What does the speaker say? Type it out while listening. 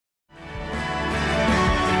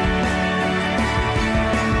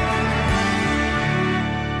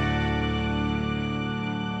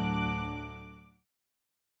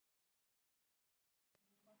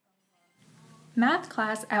Math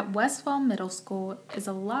class at Westfall Middle School is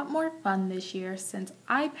a lot more fun this year since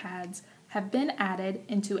iPads have been added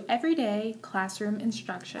into everyday classroom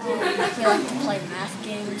instruction. We like to play math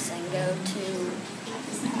games and go to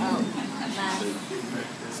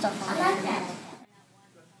math stuff on the internet.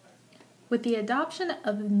 With the adoption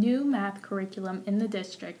of the new math curriculum in the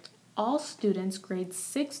district, all students grades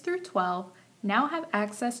 6 through 12 now have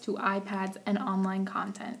access to iPads and online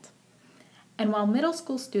content. And while middle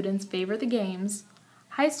school students favor the games,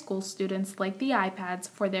 high school students like the iPads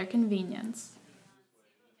for their convenience.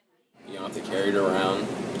 You don't have to carry it around.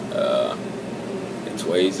 It's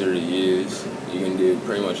way easier to use. You can do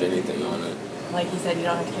pretty much anything on it. Like you said, you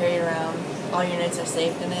don't have to carry it around. All your notes are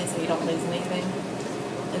saved in it so you don't lose anything.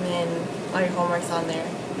 And then all your homework's on there.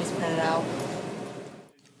 You just print it out.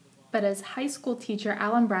 But as high school teacher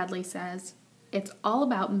Alan Bradley says, it's all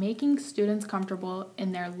about making students comfortable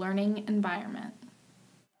in their learning environment.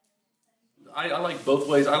 I like both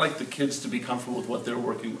ways. I like the kids to be comfortable with what they're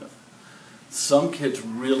working with. Some kids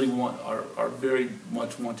really are very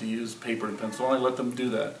much want to use paper and pencil, and I let them do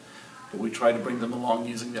that. But we try to bring them along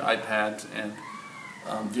using the iPads and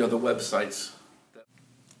the other websites.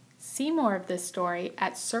 See more of this story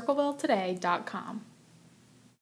at circlevilletoday.com.